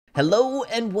Hello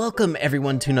and welcome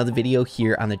everyone to another video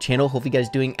here on the channel. Hope you guys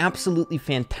doing absolutely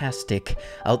fantastic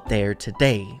out there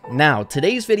today. Now,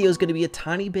 today's video is going to be a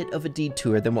tiny bit of a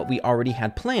detour than what we already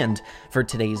had planned for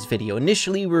today's video.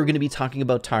 Initially, we were going to be talking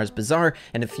about Tar's Bazaar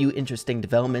and a few interesting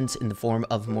developments in the form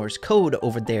of Morse code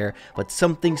over there, but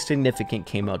something significant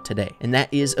came out today, and that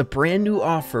is a brand new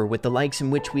offer with the likes in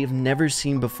which we have never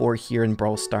seen before here in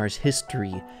Brawl Stars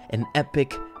history, an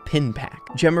epic pin pack.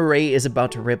 Gemma Ray is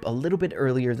about to rip a little bit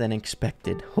earlier than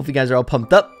expected. Hope you guys are all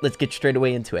pumped up. Let's get straight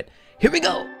away into it. Here we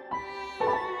go!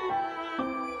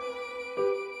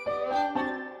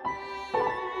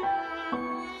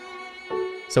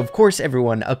 So of course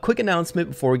everyone, a quick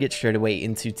announcement before we get straight away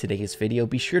into today's video.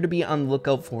 Be sure to be on the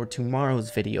lookout for tomorrow's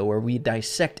video where we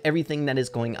dissect everything that is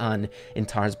going on in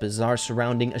Tar's Bazaar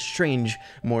surrounding a strange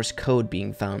Morse code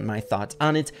being found, my thoughts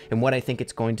on it, and what I think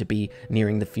it's going to be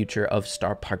nearing the future of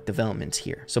Star Park developments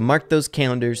here. So mark those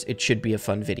calendars, it should be a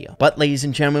fun video. But ladies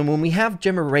and gentlemen, when we have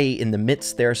Gemma Ray in the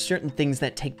midst, there are certain things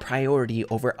that take priority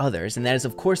over others, and that is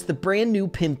of course the brand new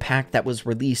pin pack that was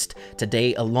released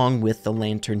today along with the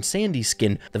Lantern Sandy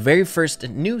skin, the very first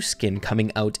new skin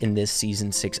coming out in this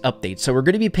Season 6 update. So we're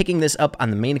going to be picking this up on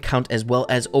the main account as well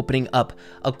as opening up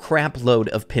a crap load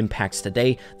of pin packs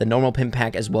today, the normal pin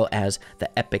pack as well as the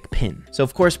epic pin. So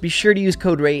of course, be sure to use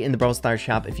code RAY in the Brawl Stars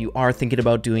shop if you are thinking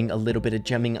about doing a little bit of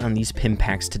gemming on these pin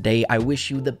packs today. I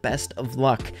wish you the best of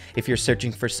luck if you're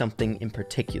searching for something in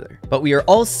particular. But we are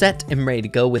all set and ready to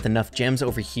go with enough gems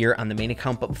over here on the main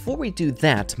account. But before we do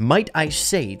that, might I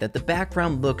say that the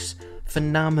background looks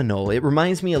phenomenal. It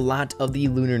reminds me a lot of the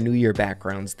Lunar New Year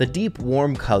backgrounds. The deep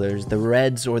warm colors, the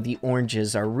reds or the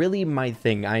oranges are really my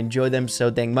thing. I enjoy them so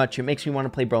dang much. It makes me want to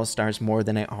play Brawl Stars more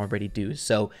than I already do.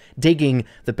 So digging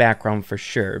the background for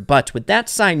sure. But with that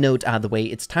side note out of the way,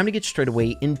 it's time to get straight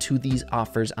away into these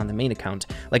offers on the main account.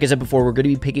 Like I said before, we're going to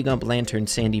be picking up Lantern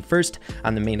Sandy first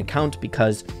on the main account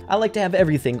because I like to have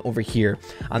everything over here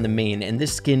on the main, and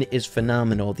this skin is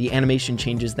phenomenal. The animation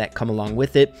changes that come along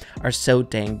with it are so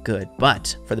dang good.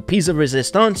 But for the piece of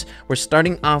resistance, we're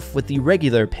starting off with the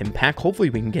regular pin pack.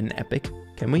 Hopefully we can get an epic.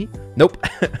 Can we? Nope.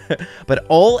 But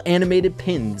all animated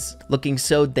pins looking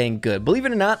so dang good. Believe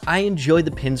it or not, I enjoy the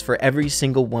pins for every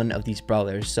single one of these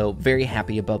brawlers, so very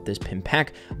happy about this pin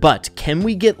pack. But can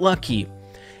we get lucky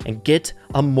and get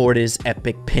a Mortis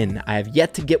epic pin? I have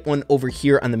yet to get one over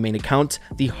here on the main account.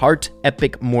 The Heart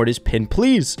epic Mortis pin,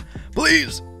 please.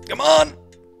 Please. Come on.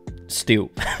 Stu.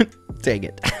 Dang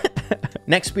it.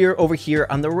 Next, we are over here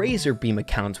on the Razor Beam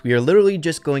account. We are literally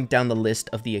just going down the list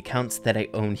of the accounts that I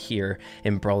own here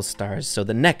in Brawl Stars. So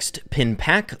the next pin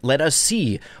pack, let us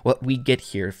see what we get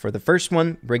here. For the first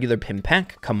one, regular pin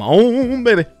pack. Come on,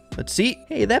 baby. Let's see.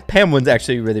 Hey, that Pam one's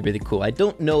actually really cool. I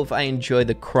don't know if I enjoy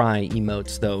the cry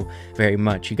emotes, though, very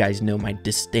much. You guys know my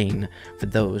disdain for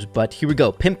those. But here we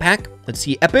go. Pin pack. Let's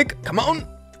see. Epic. Come on.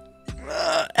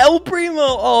 El Primo.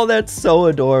 Oh, that's so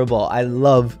adorable. I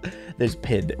love this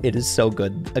pin. It is so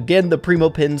good. Again, the Primo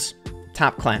pins,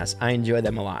 top class. I enjoy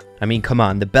them a lot. I mean, come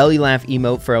on. The belly laugh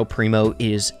emote for El Primo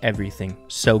is everything.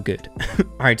 So good.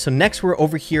 All right, so next we're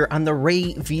over here on the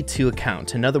Ray V2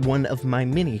 account, another one of my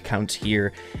mini accounts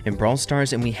here in Brawl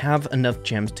Stars, and we have enough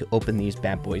gems to open these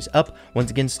bad boys up.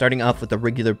 Once again, starting off with the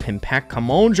regular pin pack.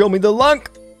 Come on, show me the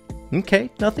luck.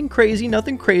 Okay, nothing crazy,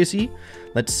 nothing crazy.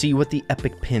 Let's see what the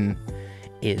epic pin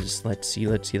is. Let's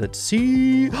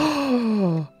see.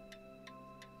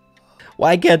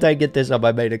 Why can't I get this on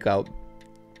my main account?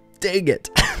 Dang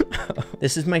it.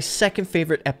 This is my second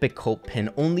favorite epic Colt pin,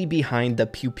 only behind the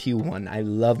Pew Pew one. I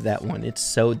love that one. It's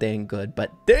so dang good,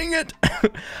 but dang it.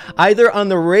 Either on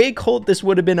the Ray Colt, this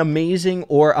would have been amazing,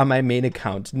 or on my main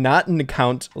account. Not an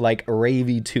account like Ray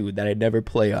V2 that I never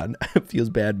play on. Feels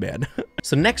bad, man.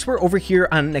 So next we're over here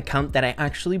on an account that I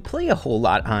actually play a whole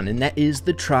lot on, and that is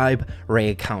the Tribe Ray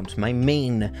account, my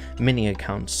main mini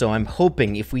account. So I'm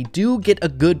hoping if we do get a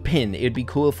good pin, it'd be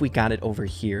cool if we got it over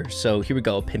here. So here we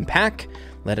go, pin pack.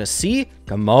 Let us see.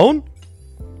 Come on.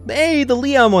 Hey, the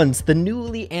Leon ones, the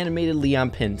newly animated Leon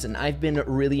pins, and I've been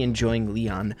really enjoying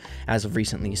Leon as of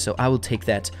recently, so I will take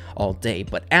that all day.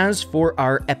 But as for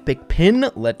our epic pin,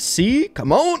 let's see.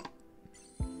 Come on.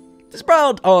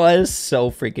 Sprout. Oh, that is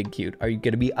so freaking cute. Are you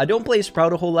kidding me? I don't play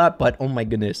Sprout a whole lot, but oh my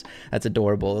goodness, that's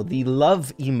adorable. The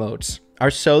love emotes are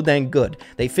so dang good.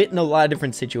 They fit in a lot of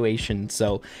different situations,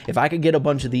 so if I could get a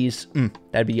bunch of these,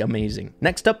 that'd be amazing.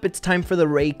 Next up, it's time for the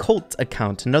Ray Colt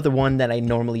account, another one that I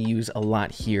normally use a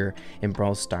lot here in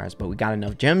Brawl Stars, but we got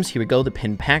enough gems. Here we go, the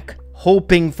pin pack.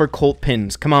 Hoping for Colt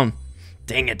pins. Come on.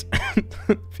 Dang it.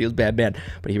 Feels bad,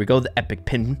 but here we go, the epic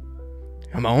pin.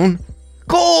 Come on.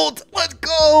 Colt! Let's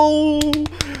go!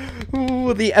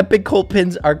 Ooh, the epic Colt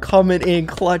pins are coming in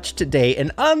clutch today, and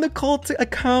on the Colt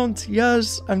account.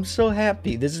 Yes, I'm so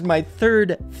happy. This is my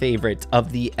third favorite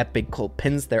of the epic Colt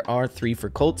pins. There are 3 for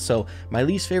Colt, so my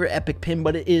least favorite epic pin,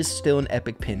 but it is still an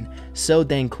epic pin. So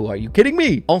dang cool. Are you kidding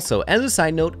me? Also, as a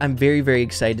side note, I'm very, very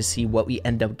excited to see what we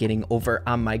end up getting over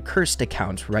on my cursed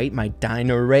account, right? My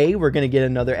Dinah Ray. We're gonna get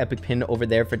another epic pin over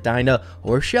there for Dinah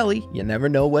or Shelly. You never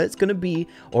know what it's gonna be.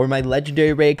 Or my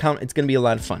legendary Ray account. It's gonna be a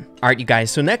lot of fun. All right, you guys.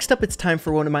 So next up, it's time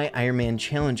for one of my Iron Man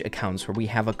challenge accounts where we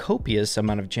have a copious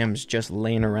amount of gems just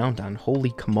laying around on.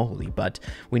 Holy camole. But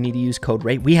we need to use code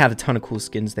Ray. We have a ton of cool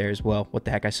skins there as well. What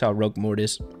the heck? I saw Rogue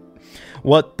Mortis.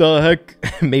 What the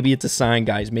heck? Maybe it's a sign,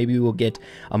 guys. Maybe we'll get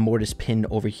a Mortis pin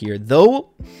over here. Though,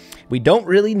 we don't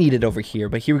really need it over here.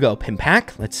 But here we go. Pin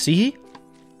pack. Let's see.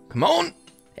 Come on.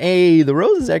 Hey, the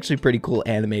rose is actually pretty cool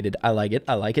animated. I like it.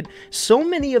 I like it. So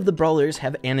many of the brawlers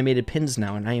have animated pins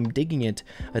now, and I am digging it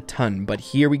a ton. But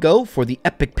here we go for the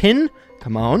epic pin.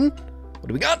 Come on. What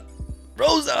do we got?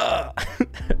 Rosa!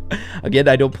 Again,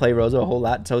 I don't play Rosa a whole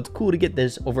lot, so it's cool to get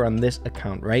this over on this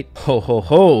account, right? Ho, ho,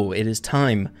 ho. It is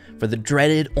time for the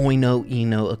dreaded Oino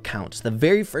Eno account. The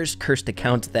very first cursed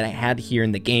account that I had here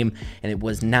in the game, and it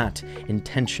was not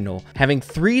intentional. Having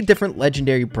 3 different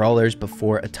legendary brawlers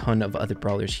before a ton of other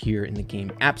brawlers here in the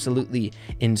game. Absolutely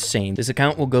insane. This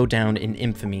account will go down in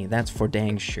infamy, that's for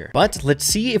dang sure. But let's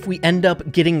see if we end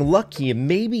up getting lucky and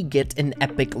maybe get an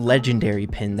epic legendary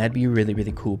pin. That'd be really,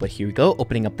 really cool. But here we go.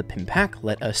 Opening up the pin pack.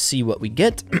 Let us see what we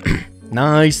get.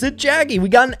 Nice, it's Jackie. We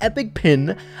got an epic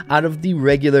pin out of the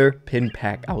regular pin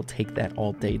pack. I'll take that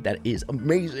all day. That is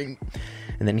amazing.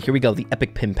 And then here we go, the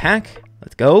epic pin pack.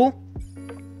 Let's go.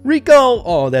 Rico.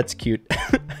 Oh, that's cute.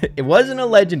 It wasn't a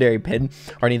legendary pin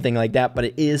or anything like that, but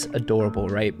it is adorable,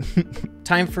 right?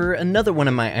 Time for another one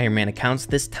of my Iron Man accounts,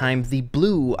 this time the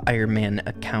blue Iron Man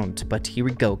account. But here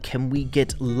we go. Can we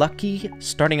get lucky?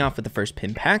 Starting off with the first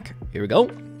pin pack. Here we go.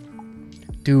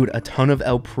 Dude, a ton of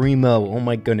El Primo. Oh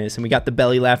my goodness. And we got the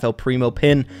belly laugh El Primo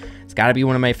pin. It's got to be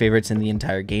one of my favorites in the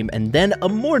entire game. And then a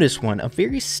Mortis one. A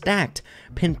very stacked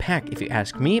pin pack, if you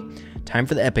ask me. Time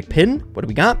for the epic pin. What do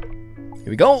we got? Here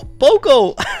we go.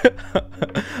 Poco.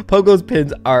 Poco's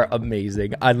pins are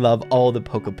amazing. I love all the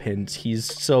Poco pins. He's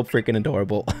so freaking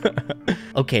adorable.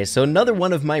 Okay, so another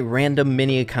one of my random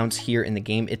mini accounts here in the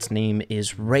game. Its name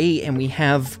is Ray, and we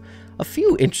have a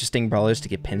few interesting brawlers to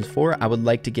get pins for. I would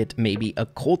like to get maybe a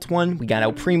Colt one. We got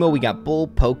El Primo, we got Bull,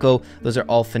 Poco. Those are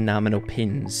all phenomenal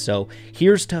pins. So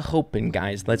here's to hoping,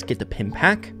 guys. Let's get the pin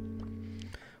pack.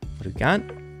 What do we got?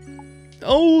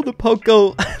 Oh, the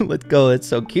Poco. Let's go. It's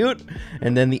so cute.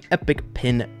 And then the epic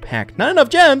pin pack. Not enough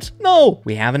gems. No,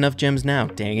 we have enough gems now.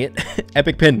 Dang it.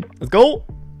 Epic pin. Let's go.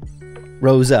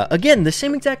 Rosa. Again, the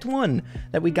same exact one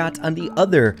that we got on the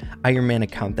other Iron Man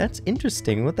account. That's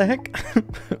interesting. What the heck?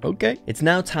 Okay. It's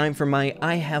now time for my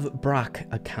I Have Brock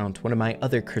account, one of my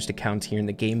other cursed accounts here in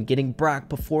the game. Getting Brock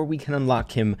before we can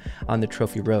unlock him on the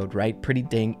trophy road, right? Pretty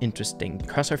dang interesting.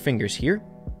 Cross our fingers here.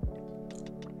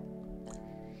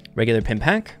 Regular pin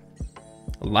pack.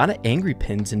 A lot of angry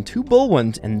pins and 2 bull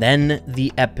ones. And then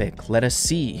the epic. Let us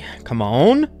see. Come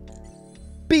on.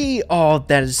 B. Oh,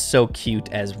 that is so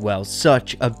cute as well.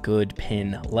 Such a good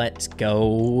pin. Let's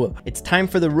go. It's time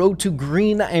for the Road to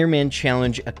Green Iron Man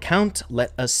Challenge account.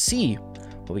 Let us see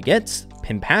what we get.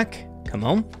 Pin pack. Come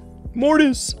on.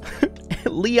 Mortis.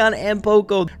 Leon and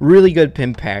Poco. Really good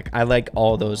pin pack. I like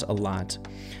all those a lot.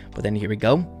 But then here we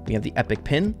go. We have the epic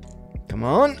pin. Come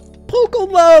on. Poco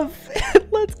love.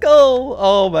 Let's go.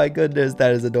 Oh my goodness.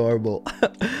 That is adorable.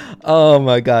 Oh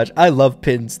my gosh. I love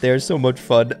pins. They're so much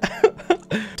fun.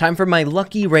 Time for my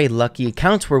Lucky Ray Lucky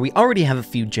account, where we already have a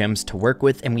few gems to work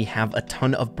with and we have a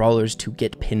ton of brawlers to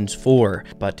get pins for.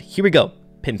 But here we go.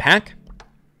 Pin pack.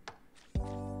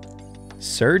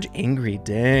 Surge Angry.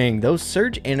 Dang, those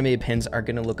Surge animated pins are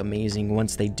going to look amazing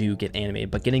once they do get animated.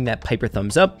 But getting that Piper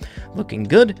thumbs up, looking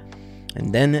good.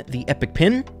 And then the epic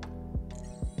pin.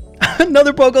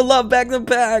 Another Poco Love back to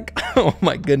back. Oh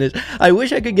my goodness. I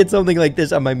wish I could get something like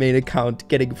this on my main account.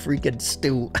 Getting freaking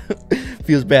stew.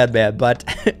 Feels bad, but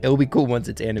it'll be cool once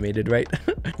it's animated, right?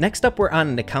 Next up, we're on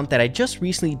an account that I just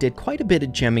recently did quite a bit of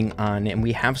gemming on, and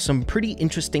we have some pretty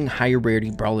interesting higher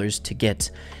rarity brawlers to get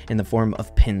in the form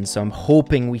of pins. So I'm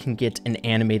hoping we can get an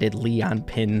animated Leon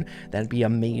pin. That'd be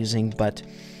amazing, but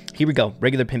here we go.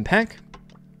 Regular pin pack.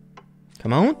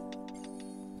 Come on.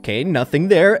 Okay, nothing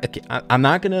there. Okay, I'm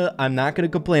not gonna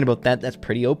complain about that. That's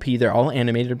pretty OP. They're all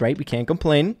animated, right? We can't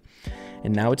complain.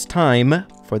 And now it's time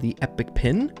for the epic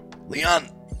pin. Leon.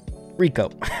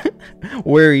 Rico.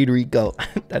 Worried Rico.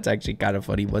 That's actually kind of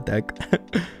funny. What the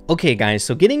heck? Okay, guys,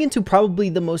 so getting into probably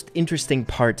the most interesting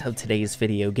part of today's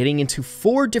video, getting into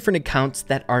 4 different accounts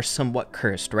that are somewhat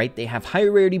cursed, right? They have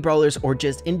higher rarity brawlers or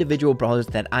just individual brawlers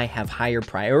that I have higher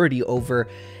priority over,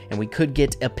 and we could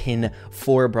get a pin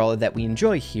for a brawler that we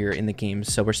enjoy here in the game.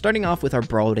 So we're starting off with our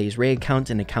Brawl Days Ray account,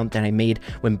 an account that I made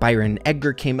when Byron and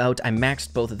Edgar came out. I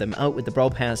maxed both of them out with the Brawl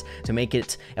Pass to make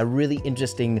it a really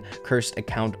interesting cursed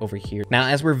account over here. Now,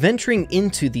 as we're venturing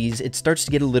into these, it starts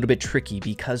to get a little bit tricky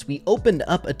because we opened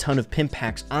up a ton of pin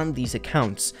packs on these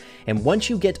accounts. And once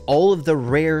you get all of the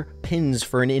rare pins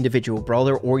for an individual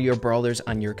brawler or your brawlers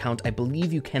on your account, I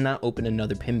believe you cannot open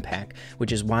another pin pack,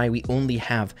 which is why we only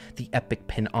have the epic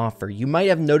pin offer. You might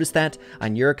have noticed that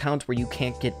on your account where you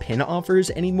can't get pin offers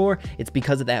anymore. It's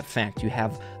because of that fact. You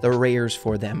have the rares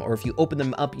for them, or if you open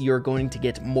them up, you're going to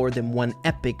get more than 1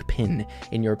 epic pin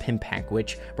in your pin pack,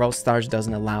 which Brawl Stars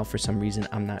doesn't allow for some reason.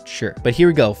 I'm not sure. But here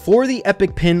we go. For the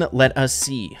epic pin, let us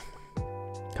see.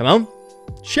 Come on.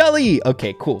 Shelly!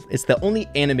 Okay, cool. It's the only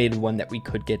animated one that we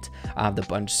could get out of the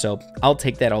bunch, so I'll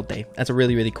take that all day. That's a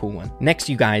really, really cool one. Next,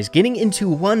 you guys, getting into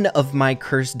one of my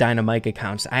cursed Dynamite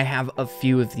accounts. I have a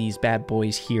few of these bad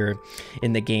boys here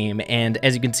in the game, and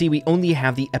as you can see, we only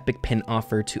have the epic pin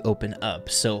offer to open up,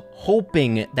 so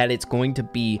hoping that it's going to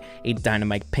be a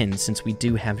Dynamite pin, since we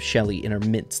do have Shelly in our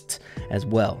midst as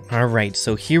well. All right,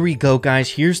 so here we go, guys.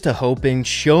 Here's to hoping.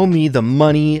 Show me the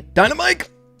money. Dynamite!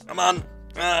 Come on!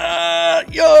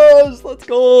 Yes, let's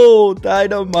go.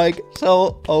 Dynamite,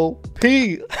 so OP.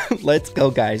 Let's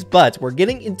go, guys. But we're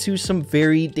getting into some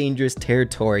very dangerous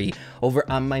territory over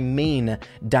on my main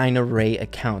Dyna Ray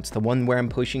account, the one where I'm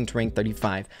pushing to rank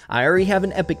 35. I already have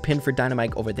an epic pin for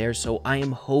Dynamite over there, so I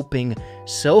am hoping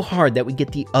so hard that we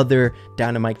get the other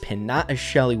Dynamite pin, not a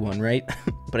Shelly one, right?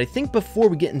 But I think before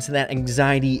we get into that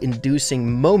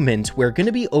anxiety-inducing moment, we're going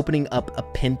to be opening up a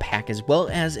pin pack as well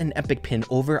as an epic pin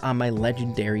over on my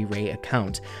Legendary Ray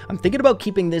account. I'm thinking about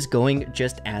keeping this going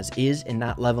just as is and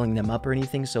not leveling them up or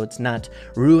anything, so it's not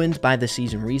ruined by the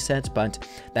season resets, but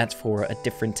that's for a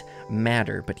different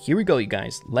matter. But here we go, you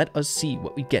guys. Let us see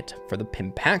what we get for the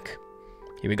pin pack.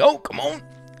 Here we go. Come on.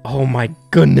 Oh my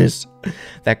goodness,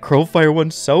 that Crowfire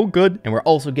one's so good. And we're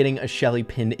also getting a Shelly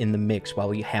pin in the mix while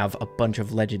we have a bunch of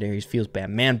legendaries. Feels bad,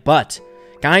 man. But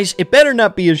guys, it better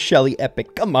not be a Shelly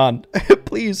epic. Come on.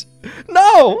 Please.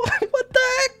 No. What the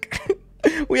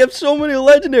heck? We have so many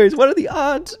legendaries. What are the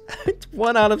odds? It's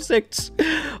 1 out of 6.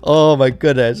 Oh my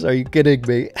goodness. Are you kidding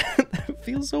me?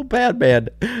 Feels so bad, man.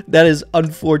 That is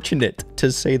unfortunate,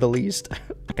 to say the least.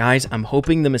 Guys, I'm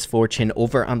hoping the misfortune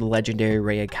over on the Legendary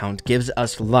Ray account gives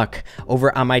us luck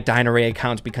over on my Dyna Ray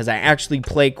account, because I actually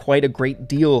play quite a great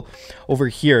deal over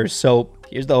here. So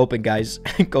here's the hoping, guys.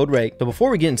 Code Ray. So before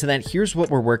we get into that, here's what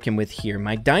we're working with here.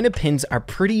 My Dyna pins are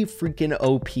pretty freaking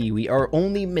OP. We are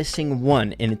only missing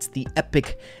 1, and it's the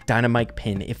epic Dynamite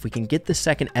pin. If we can get the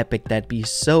second epic, that'd be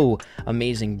so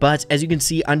amazing. But as you can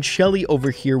see on Shelly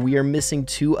over here, we are missing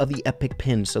 2 of the epic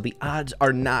pins, so the odds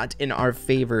are not in our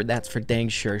favor. That's for dang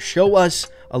sure. Show us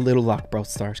a little luck, Brawl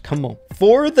Stars. Come on.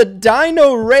 For the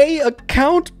Dyna Ray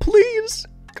account, please.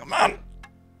 Come on.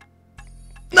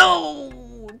 No.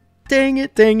 Dang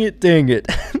it, dang it, dang it.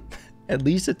 At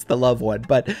least it's the love one,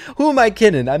 but who am I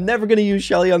kidding? I'm never going to use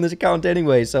Shelly on this account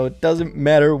anyway, so it doesn't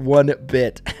matter one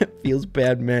bit. Feels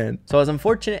bad, man. So as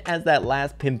unfortunate as that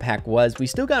last pin pack was, we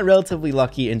still got relatively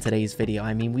lucky in today's video.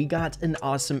 I mean, we got an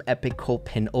awesome epic cult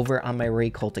pin over on my Ray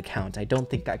Cult account. I don't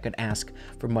think I could ask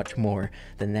for much more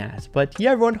than that. But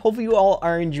yeah, everyone, hopefully you all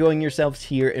are enjoying yourselves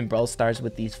here in Brawl Stars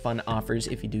with these fun offers.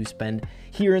 If you do spend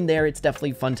here and there, it's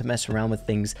definitely fun to mess around with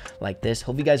things like this.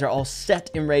 Hope you guys are all set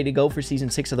and ready to go for Season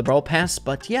 6 of the Brawl Pass.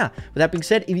 But yeah, with that being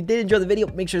said, if you did enjoy the video,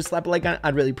 make sure to slap a like on it.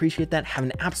 I'd really appreciate that. Have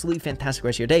an absolutely fantastic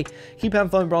rest of your day. Keep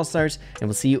having fun, Brawl Stars, and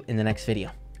we'll see you in the next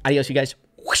video. Adios, you guys.